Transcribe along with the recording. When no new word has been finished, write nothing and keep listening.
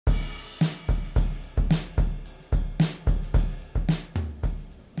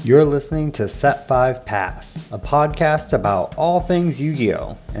You're listening to Set 5 Pass, a podcast about all things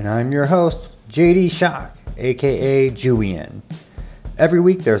Yu-Gi-Oh! And I'm your host, JD Shock, aka Julian. Every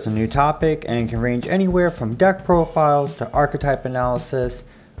week there's a new topic and can range anywhere from deck profiles to archetype analysis.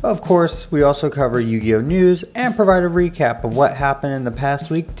 Of course, we also cover Yu-Gi-Oh! News and provide a recap of what happened in the past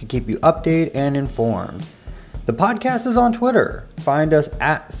week to keep you updated and informed. The podcast is on Twitter. Find us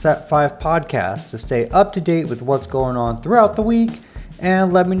at Set5 Podcast to stay up to date with what's going on throughout the week.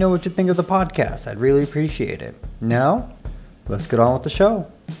 And let me know what you think of the podcast. I'd really appreciate it. Now, let's get on with the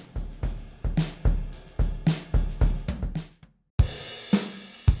show.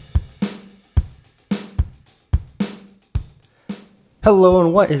 Hello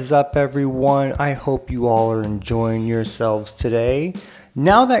and what is up, everyone? I hope you all are enjoying yourselves today.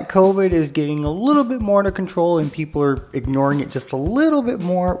 Now that COVID is getting a little bit more under control and people are ignoring it just a little bit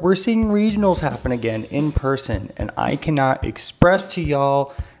more, we're seeing regionals happen again in person. And I cannot express to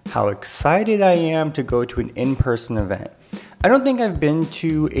y'all how excited I am to go to an in-person event. I don't think I've been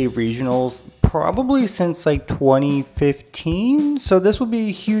to a regionals probably since like 2015. So this will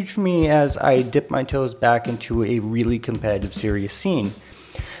be huge for me as I dip my toes back into a really competitive serious scene.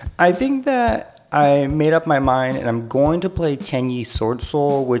 I think that I made up my mind and I'm going to play Tenyi Sword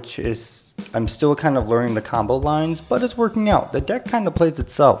Soul, which is, I'm still kind of learning the combo lines, but it's working out. The deck kind of plays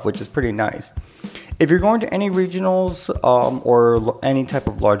itself, which is pretty nice. If you're going to any regionals or any type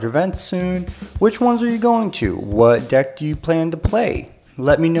of large events soon, which ones are you going to? What deck do you plan to play?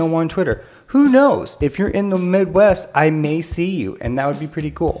 Let me know on Twitter. Who knows? If you're in the Midwest, I may see you, and that would be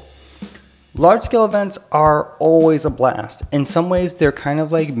pretty cool. Large-scale events are always a blast. In some ways, they're kind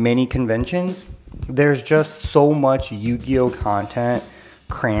of like mini conventions. There's just so much Yu-Gi-Oh! Content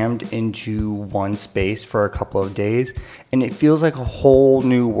crammed into one space for a couple of days, and it feels like a whole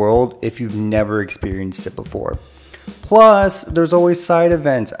new world if you've never experienced it before. Plus, there's always side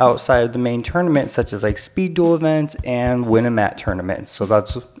events outside of the main tournament, such as like speed duel events and win a mat tournaments.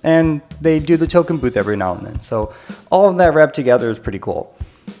 And they do the token booth every now and then. So all of that wrapped together is pretty cool.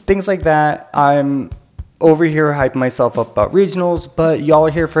 Things like that. I'm over here hyping myself up about regionals, but y'all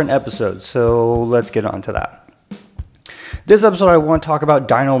are here for an episode, so let's get on to that. This episode I want to talk about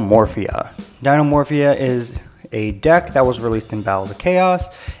Dinomorphia. Dinomorphia is a deck that was released in Battles of Chaos,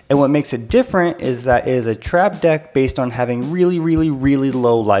 and what makes it different is that it is a trap deck based on having really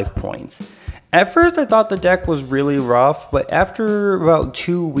low life points. At first I thought the deck was really rough, but after about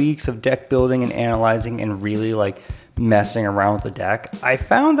 2 weeks of deck building and analyzing and really messing around with the deck, I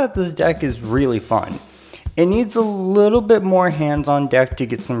found that this deck is really fun. It needs a little bit more hands-on deck to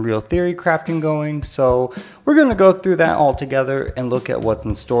get some real theory crafting going, so we're going to go through that all together and look at what's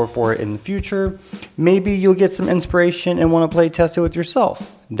in store for it in the future. Maybe you'll get some inspiration and want to play test it with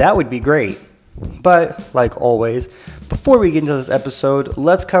yourself. That would be great. But, like always, before we get into this episode,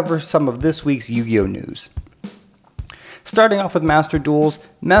 let's cover some of this week's Yu-Gi-Oh! News. Starting off with Master Duels,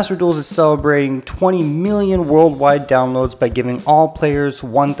 Master Duels is celebrating 20 million worldwide downloads by giving all players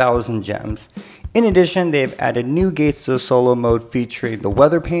 1,000 gems. In addition, they've added new gates to the solo mode featuring the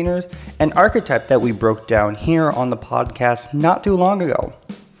Weather Painters, an archetype that we broke down here on the podcast not too long ago.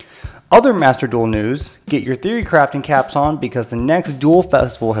 Other Master Duel news, get your theory crafting caps on because the next Duel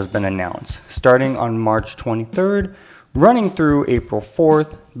Festival has been announced. Starting on March 23rd, running through April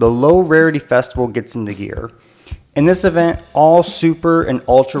 4th, the Low Rarity Festival gets into gear. In this event, all super and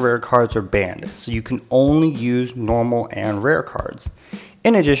ultra rare cards are banned, so you can only use normal and rare cards.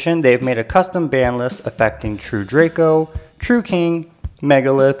 In addition, they've made a custom ban list affecting True Draco, True King,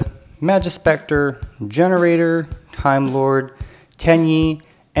 Megalith, Magispector, Generator, Time Lord, Tenyi,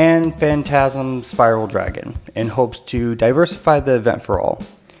 and Phantasm Spiral Dragon in hopes to diversify the event for all.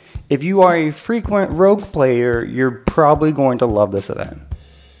 If you are a frequent Rogue player, you're probably going to love this event.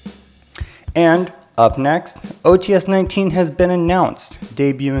 And up next, OTS 19 has been announced,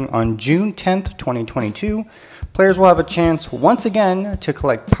 debuting on June 10th, 2022. Players will have a chance once again to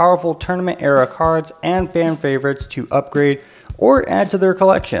collect powerful tournament era cards and fan favorites to upgrade or add to their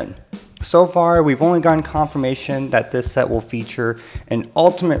collection. So far, we've only gotten confirmation that this set will feature an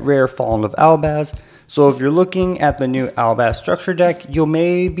ultimate rare Fallen of Albaz, so if you're looking at the new Albaz structure deck, you'll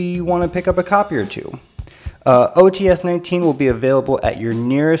maybe want to pick up a copy or two. OTS 19 will be available at your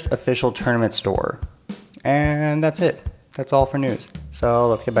nearest official tournament store. And that's it. That's all for news. So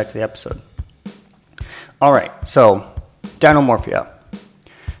let's get back to the episode. Alright, so Dinomorphia.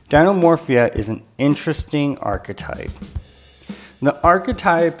 Dinomorphia is an interesting archetype. The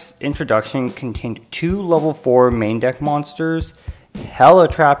archetype's introduction contained 2 level 4 main deck monsters, hella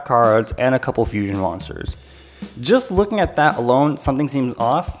trap cards, and a couple fusion monsters. Just looking at that alone, something seems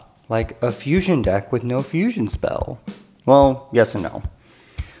off, like a fusion deck with no fusion spell. Well, yes and no.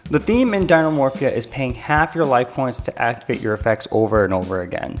 The theme in Dinomorphia is paying half your life points to activate your effects over and over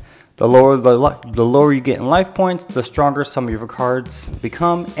again. The lower you get in life points, the stronger some of your cards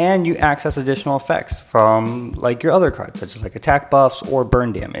become, and you access additional effects from like your other cards, such as like attack buffs or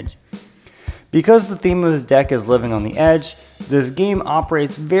burn damage. Because the theme of this deck is living on the edge, this game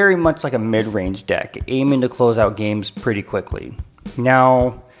operates very much like a mid-range deck, aiming to close out games pretty quickly.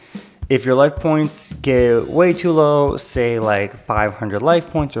 Now, if your life points get way too low, say like 500 life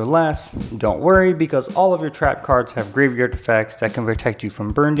points or less, don't worry because all of your trap cards have graveyard effects that can protect you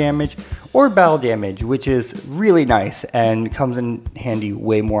from burn damage or battle damage, which is really nice and comes in handy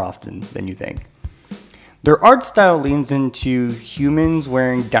way more often than you think. Their art style leans into humans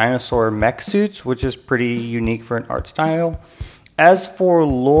wearing dinosaur mech suits, which is pretty unique for an art style. As for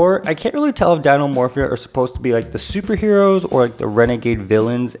lore, I can't really tell if Dinomorphia are supposed to be like the superheroes or like the renegade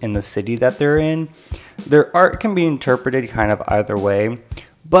villains in the city that they're in. Their art can be interpreted kind of either way,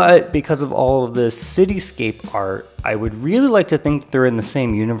 but because of all of this cityscape art, I would really like to think they're in the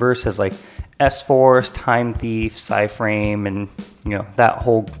same universe as like S-Force, Time Thief, Cyframe, and that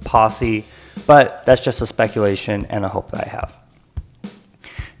whole posse, but that's just a speculation and a hope that I have.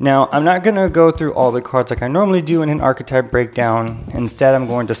 Now, I'm not going to go through all the cards like I normally do in an archetype breakdown. Instead, I'm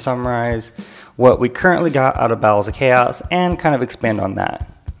going to summarize what we currently got out of Battles of Chaos and kind of expand on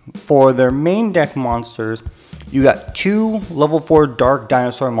that. For their main deck monsters, you got 2 level 4 Dark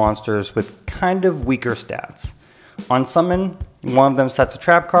Dinosaur monsters with kind of weaker stats. On summon, one of them sets a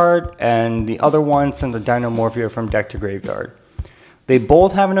trap card, and the other one sends a Dinomorphia from deck to graveyard. They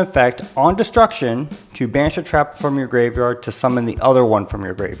both have an effect on destruction to banish a trap from your graveyard to summon the other one from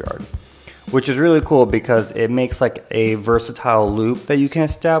your graveyard, which is really cool because it makes like a versatile loop that you can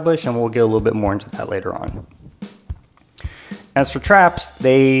establish, and we'll get a little bit more into that later on. As for traps,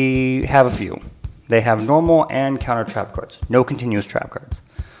 they have a few. They have normal and counter trap cards, no continuous trap cards.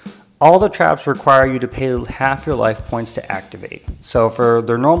 All the traps require you to pay half your life points to activate. So for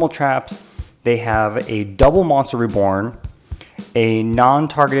their normal traps, they have a double Monster Reborn, a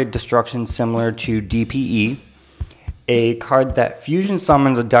non-targeted destruction similar to DPE, a card that fusion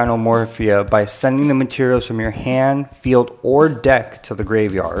summons a Dinomorphia by sending the materials from your hand, field, or deck to the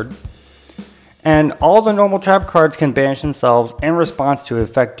graveyard. And all the normal trap cards can banish themselves in response to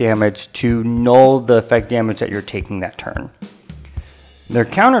effect damage to null the effect damage that you're taking that turn. Their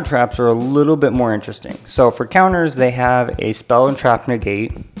counter traps are a little bit more interesting. So for counters, they have a Spell and Trap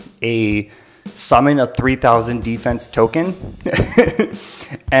Negate, a Summon a 3000 defense token,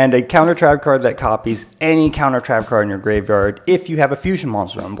 and a counter trap card that copies any counter trap card in your graveyard if you have a fusion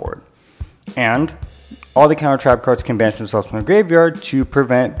monster on board. And all the counter trap cards can banish themselves from the graveyard to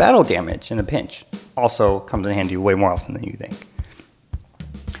prevent battle damage in a pinch. Also comes in handy way more often than you think.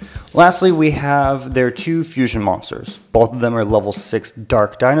 Lastly, we have their 2 fusion monsters. Both of them are level 6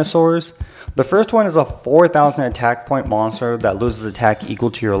 Dark Dinosaurs. The first one is a 4000 attack point monster that loses attack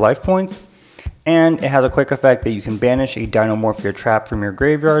equal to your life points. And it has a quick effect that you can banish a Dinomorphia trap from your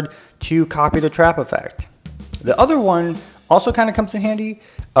graveyard to copy the trap effect. The other one also kind of comes in handy.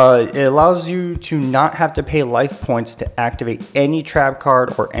 It allows you to not have to pay life points to activate any trap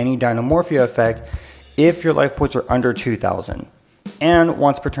card or any Dinomorphia effect if your life points are under 2000. And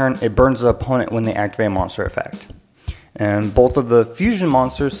once per turn, it burns the opponent when they activate a monster effect. And both of the fusion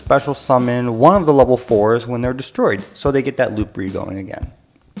monsters special summon one of the level 4s when they're destroyed, so they get that loop re-going again.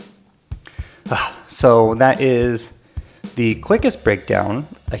 So that is the quickest breakdown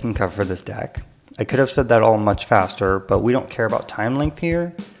I can cover for this deck. I could have said that all much faster, but we don't care about time length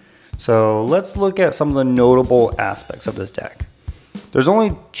here. So let's look at some of the notable aspects of this deck. There's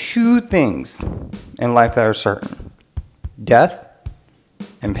only 2 things in life that are certain: death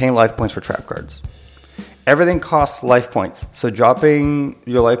and paying life points for trap cards. Everything costs life points, so dropping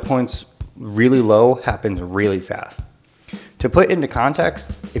your life points really low happens really fast. To put into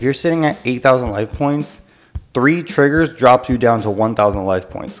context, if you're sitting at 8,000 life points, 3 triggers drops you down to 1,000 life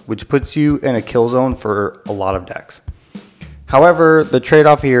points, which puts you in a kill zone for a lot of decks. However, the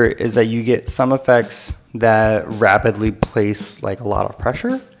trade-off here is that you get some effects that rapidly place like a lot of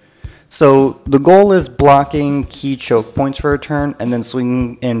pressure. So the goal is blocking key choke points for a turn and then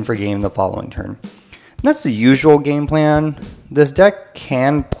swinging in for game the following turn. And that's the usual game plan. This deck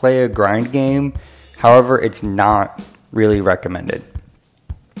can play a grind game, however, it's not really recommended.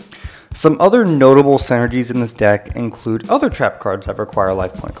 Some other notable synergies in this deck include other trap cards that require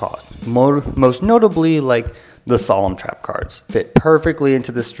life point cost. Most notably, like the Solemn trap cards fit perfectly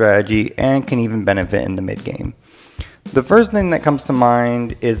into this strategy and can even benefit in the mid game. The first thing that comes to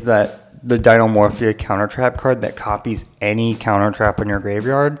mind is that the Dinomorphia counter trap card that copies any counter trap in your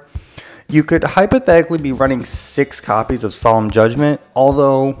graveyard. You could hypothetically be running 6 copies of Solemn Judgment,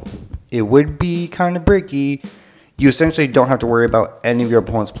 although it would be kind of bricky. You essentially don't have to worry about any of your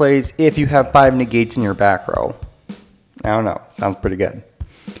opponent's plays if you have 5 negates in your back row. I don't know, sounds pretty good.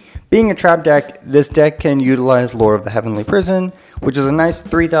 Being a trap deck, this deck can utilize Lord of the Heavenly Prison, which is a nice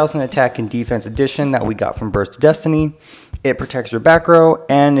 3000 attack and defense addition that we got from Burst of Destiny. It protects your back row,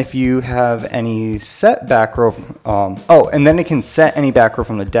 and if you have any set back row, and then it can set any back row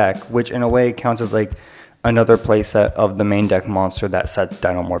from the deck, which in a way counts as like another playset of the main deck monster that sets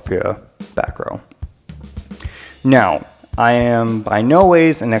Dinomorphia back row. Now, I am by no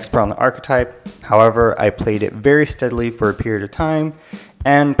ways an expert on the archetype. However, I played it very steadily for a period of time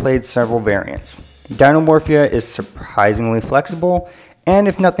and played several variants. Dinomorphia is surprisingly flexible, and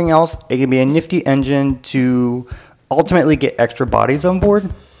if nothing else, it can be a nifty engine to ultimately get extra bodies on board.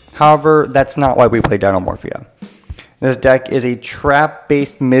 However, that's not why we play Dinomorphia. This deck is a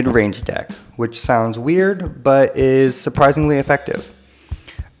trap-based mid-range deck, which sounds weird, but is surprisingly effective.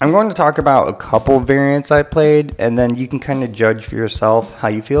 I'm going to talk about a couple variants I played, and then you can kind of judge for yourself how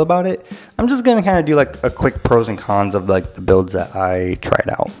you feel about it. I'm just going to kind of do like a quick pros and cons of like the builds that I tried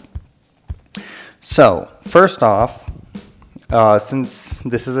out. So, first off, since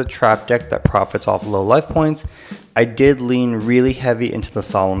this is a trap deck that profits off low life points, I did lean really heavy into the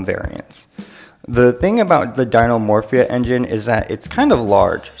Solemn variants. The thing about the Dinomorphia engine is that it's kind of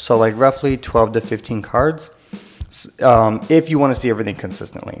large, so like roughly 12 to 15 cards. If you want to see everything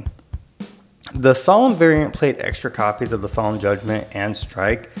consistently. The Solemn variant played extra copies of the Solemn Judgment and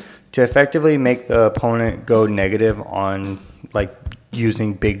Strike to effectively make the opponent go negative on like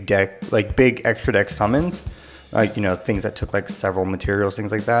using big extra deck summons, like things that took like several materials,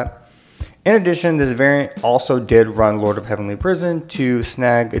 things like that. In addition, this variant also did run Lord of Heavenly Prison to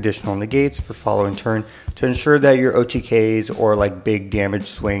snag additional negates for following turn to ensure that your OTKs or like big damage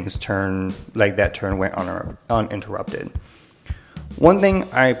swings turn went uninterrupted. One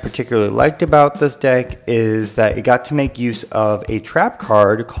thing I particularly liked about this deck is that it got to make use of a trap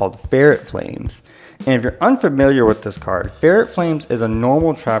card called Ferret Flames. And if you're unfamiliar with this card, Ferret Flames is a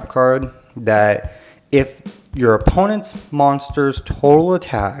normal trap card that if your opponent's monster's total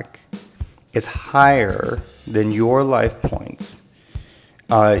attack is higher than your life points,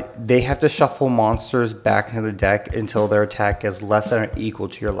 they have to shuffle monsters back into the deck until their attack is less than or equal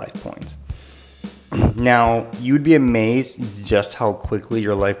to your life points. Now, you'd be amazed just how quickly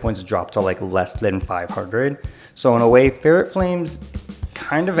your life points drop to like less than 500. So in a way, Ferret Flames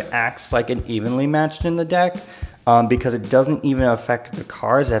kind of acts like an evenly matched in the deck because it doesn't even affect the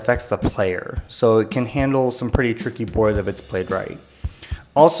cards, it affects the player. So it can handle some pretty tricky boards if it's played right.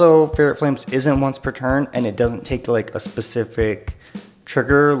 Also, Ferret Flames isn't once per turn, and it doesn't take like a specific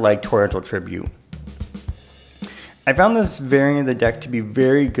trigger like Torrential Tribute. I found this variant of the deck to be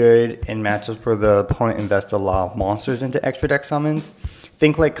very good in matchups where the opponent invests a lot of monsters into extra deck summons.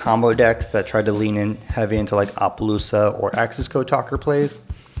 Think like combo decks that try to lean in heavy into like Appaloosa or Axis Code Talker plays.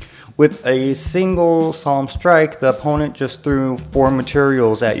 With a single Solemn Strike, the opponent just threw 4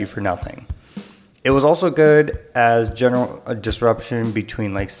 materials at you for nothing. It was also good as general disruption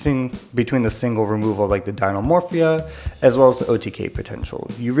between the single removal of like the Dinomorphia as well as the OTK potential.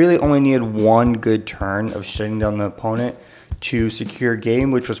 You really only needed one good turn of shutting down the opponent to secure game,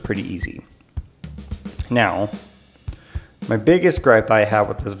 which was pretty easy. Now, my biggest gripe I had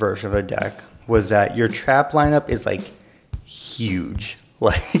with this version of the deck was that your trap lineup is like huge,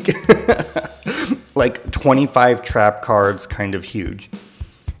 like like 25 trap cards, kind of huge.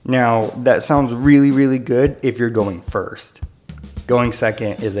 Now, that sounds really, really good if you're going first. Going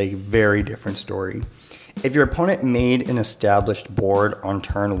second is a very different story. If your opponent made an established board on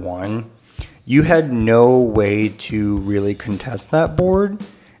turn 1, you had no way to really contest that board,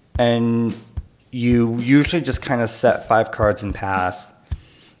 and you usually just kind of set 5 cards and pass.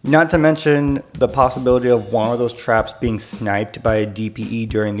 Not to mention the possibility of one of those traps being sniped by a DPE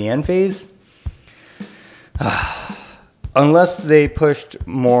during the end phase. Unless they pushed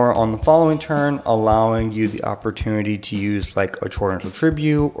more on the following turn, allowing you the opportunity to use like a Torrential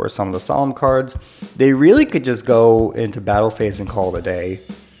Tribute or some of the Solemn cards, they really could just go into battle phase and call it a day.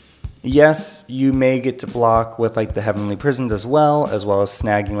 Yes, you may get to block with like the Heavenly Prisons as well as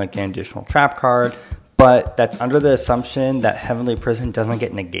snagging like an additional trap card, but that's under the assumption that Heavenly Prison doesn't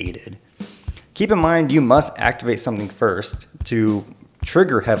get negated. Keep in mind, you must activate something first to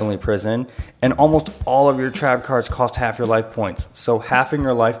trigger Heavenly Prison, and almost all of your trap cards cost half your life points. So halving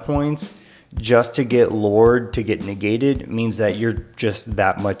your life points just to get Lord to get negated means that you're just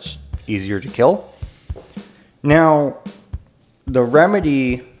that much easier to kill. Now, the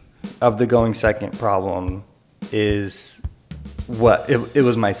remedy of the going second problem is it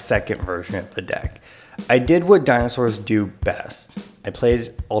was my second version of the deck. I did what dinosaurs do best. I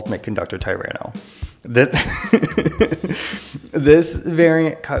played Ultimate Conductor Tyranno. This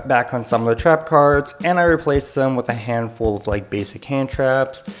variant cut back on some of the trap cards, and I replaced them with a handful of like basic hand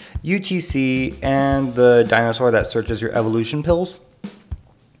traps, UTC, and the dinosaur that searches your evolution pills.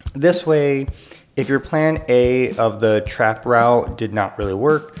 This way, if your plan A of the trap route did not really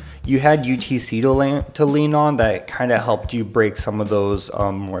work, you had UTC to lean on that kind of helped you break some of those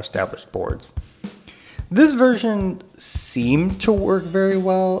more established boards. This version seemed to work very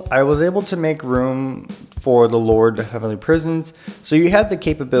well. I was able to make room for the Lord of Heavenly Prisons, so you had the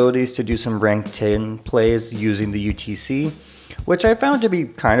capabilities to do some rank 10 plays using the UTC, which I found to be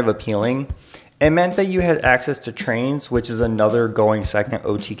kind of appealing. It meant that you had access to trains, which is another going second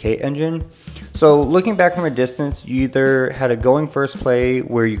OTK engine. So looking back from a distance, you either had a going first play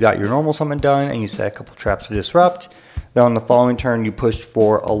where you got your normal summon done and you set a couple traps to disrupt, then on the following turn you pushed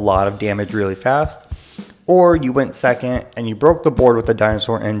for a lot of damage really fast, or you went second and you broke the board with the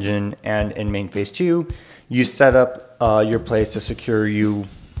dinosaur engine, and in main phase 2, you set up your plays to secure you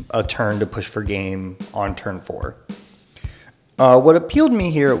a turn to push for game on turn 4. What appealed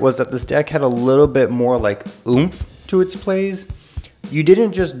me here was that this deck had a little bit more like oomph to its plays. You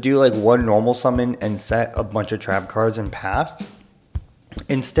didn't just do like one normal summon and set a bunch of trap cards and passed.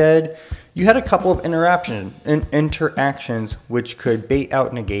 Instead, you had a couple of interactions which could bait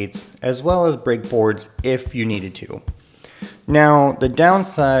out negates as well as break boards if you needed to. Now, the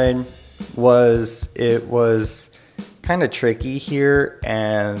downside was it was kind of tricky here,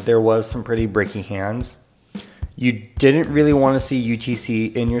 and there was some pretty breaky hands. You didn't really want to see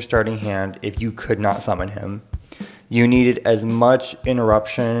UTC in your starting hand if you could not summon him. You needed as much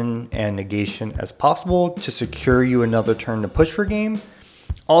interruption and negation as possible to secure you another turn to push for game.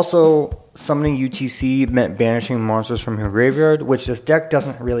 Also, summoning UTC meant banishing monsters from your graveyard, which this deck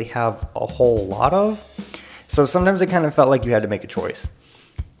doesn't really have a whole lot of. So sometimes it kind of felt like you had to make a choice.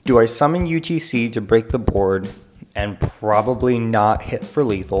 Do I summon UTC to break the board and probably not hit for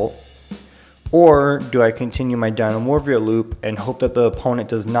lethal? Or do I continue my Dinomorphia loop and hope that the opponent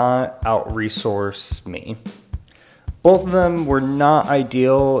does not out-resource me? Both of them were not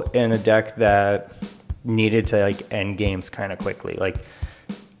ideal in a deck that needed to like end games kind of quickly. Like,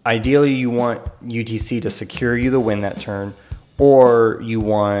 ideally you want UTC to secure you the win that turn, or you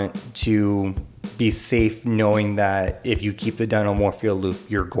want to be safe knowing that if you keep the Dinomorphia loop,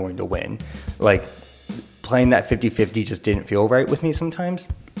 you're going to win. Like, playing that 50-50 just didn't feel right with me sometimes.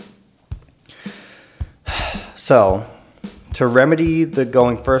 So, to remedy the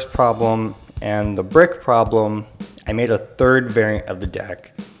going first problem and the brick problem, I made a third variant of the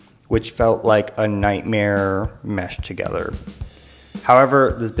deck, which felt like a nightmare meshed together.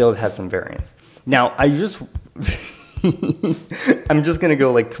 However, this build had some variants. Now, I'm just gonna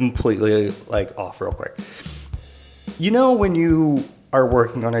go like completely like off real quick. You know when you are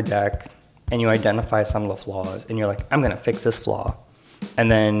working on a deck and you identify some of the flaws and you're like, I'm gonna fix this flaw.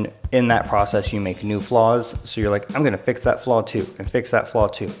 And then in that process, you make new flaws. So you're like, I'm going to fix that flaw too, and fix that flaw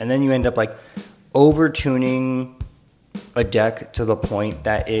too. And then you end up like over-tuning a deck to the point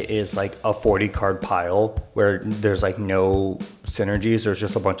that it is like a 40 card pile where there's like no synergies. There's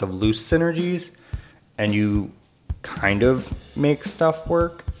just a bunch of loose synergies, and you kind of make stuff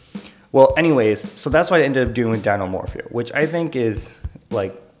work. Well, anyways, so that's what I ended up doing with Dinomorphia, which I think is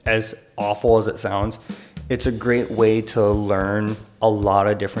like, as awful as it sounds, it's a great way to learn a lot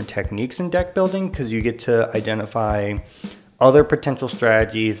of different techniques in deck building, because you get to identify other potential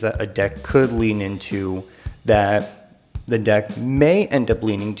strategies that a deck could lean into that the deck may end up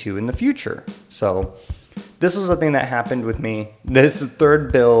leaning to in the future. So this was the thing that happened with me. This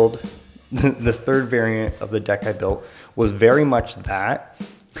third build, this third variant of the deck I built was very much that.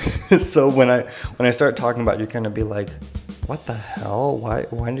 So when I start talking about it, you're going to be like, what the hell?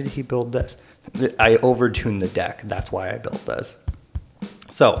 Why did he build this? I overtuned the deck. That's why I built this.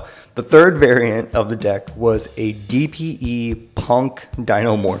 So the third variant of the deck was a DPE Punk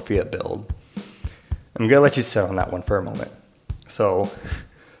Dinomorphia build. I'm going to let you sit on that one for a moment. So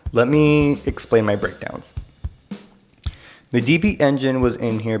let me explain my breakdowns. The DP engine was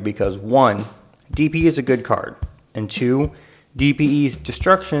in here because 1, DP is a good card, and 2, DPE's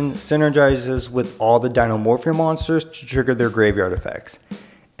destruction synergizes with all the Dinomorphia monsters to trigger their graveyard effects.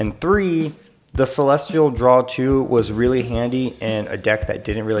 And 3, the Celestial Draw 2 was really handy in a deck that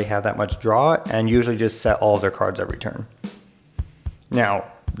didn't really have that much draw and usually just set all of their cards every turn. Now,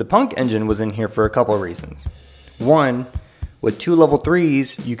 the Punk engine was in here for a couple of reasons. 1, with 2 level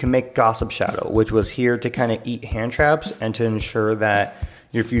 3s, you can make Gossip Shadow, which was here to kind of eat hand traps and to ensure that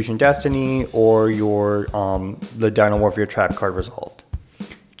your Fusion Destiny or your the Dynamorphia trap card resolved.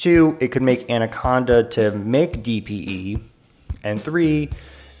 2, it could make Anaconda to make DPE. And 3,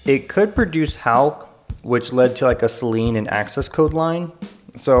 it could produce Hulk, which led to like a Selene and access code line.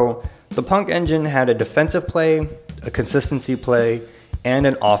 So the Punk engine had a defensive play, a consistency play, and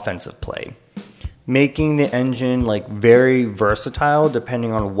an offensive play, making the engine like very versatile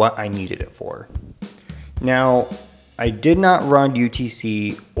depending on what I needed it for. Now, I did not run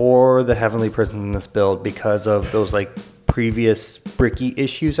UTC or the Heavenly Prison in this build because of those like previous bricky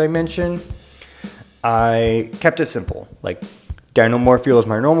issues I mentioned. I kept it simple. Like Dynamorphia was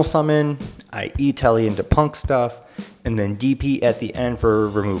my normal summon, I E-Telly into Punk stuff, and then DP at the end for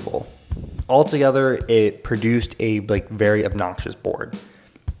removal. Altogether, it produced a like very obnoxious board.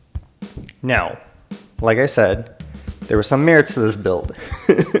 Now, like I said, there were some merits to this build.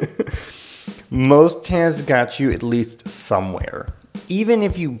 Most hands got you at least somewhere. Even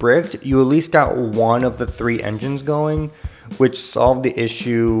if you bricked, you at least got one of the 3 engines going, which solved the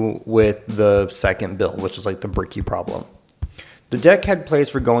issue with the second build, which was like the bricky problem. The deck had plays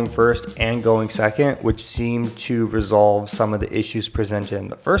for going first and going second, which seemed to resolve some of the issues presented in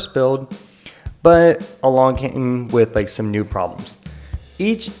the first build, but along came with like some new problems.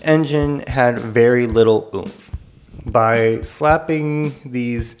 Each engine had very little oomph. By slapping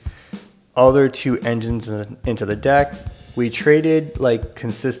these other 2 engines into the deck, we traded like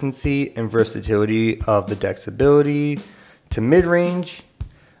consistency and versatility of the deck's ability to mid-range,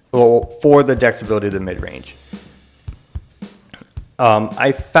 for the deck's ability to mid-range.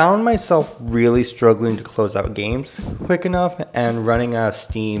 I found myself really struggling to close out games quick enough and running out of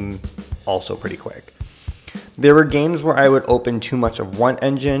steam also pretty quick. There were games where I would open too much of one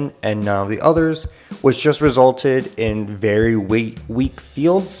engine and none of the others, which just resulted in very weak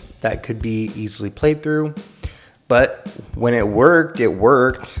fields that could be easily played through. But when it worked, it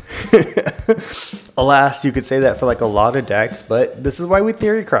worked. Alas, you could say that for like a lot of decks, but this is why we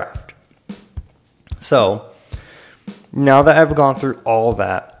theory craft. So, now that I've gone through all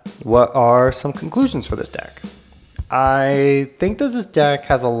that, what are some conclusions for this deck? I think that this deck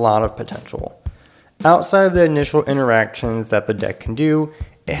has a lot of potential. Outside of the initial interactions that the deck can do,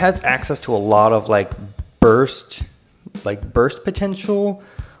 it has access to a lot of burst potential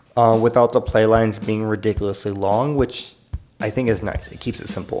without the playlines being ridiculously long, which I think is nice. It keeps it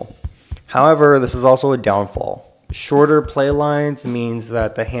simple. However, this is also a downfall. Shorter playlines means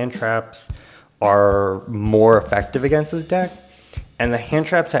that the hand traps are more effective against this deck, and the hand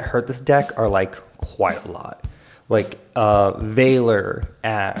traps that hurt this deck are quite a lot. Veiler,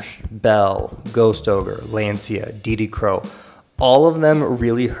 Ash, Bell, Ghost Ogre, Lancia, DD Crow, all of them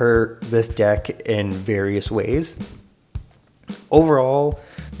really hurt this deck in various ways. Overall,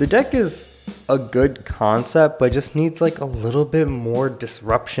 the deck is a good concept, but just needs a little bit more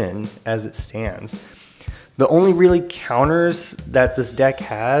disruption as it stands. The only really counters that this deck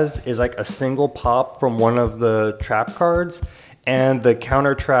has is a single pop from one of the trap cards and the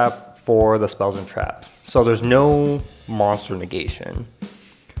counter trap for the spells and traps. So there's no monster negation.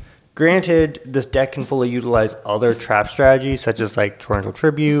 Granted, this deck can fully utilize other trap strategies such as Torrential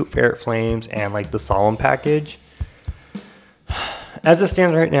Tribute, Ferret Flames, and the Solemn package. As it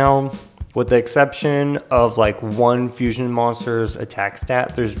stands right now, with the exception of one fusion monster's attack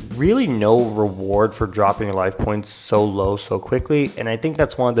stat, there's really no reward for dropping your life points so low so quickly, and I think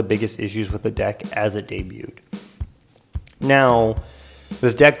that's one of the biggest issues with the deck as it debuted. Now,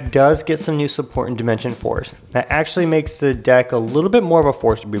 this deck does get some new support in Dimension Force that actually makes the deck a little bit more of a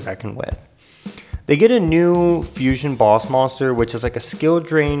force to be reckoned with. They get a new fusion boss monster, which is a skill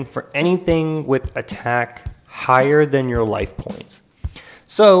drain for anything with attack higher than your life points.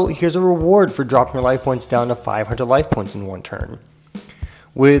 So here's a reward for dropping your life points down to 500 life points in one turn.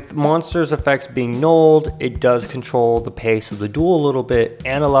 With monsters' effects being nulled, it does control the pace of the duel a little bit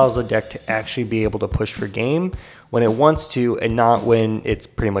and allows the deck to actually be able to push for game when it wants to and not when it's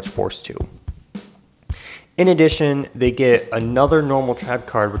pretty much forced to. In addition, they get another normal trap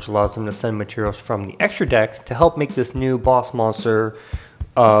card which allows them to send materials from the extra deck to help make this new boss monster,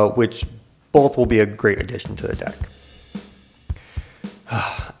 which both will be a great addition to the deck.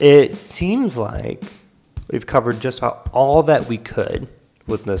 It seems like we've covered just about all that we could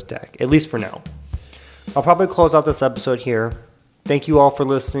with this deck, at least for now. I'll probably close out this episode here. Thank you all for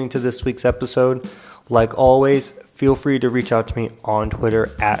listening to this week's episode. Like always, feel free to reach out to me on Twitter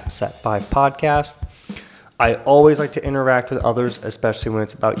at Set5Podcast. I always like to interact with others, especially when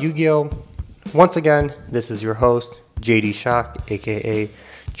it's about Yu-Gi-Oh! Once again, this is your host, JD Shock, aka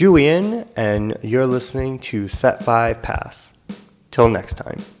Julian, and you're listening to Set 5 Pass. Till next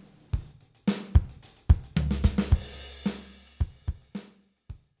time.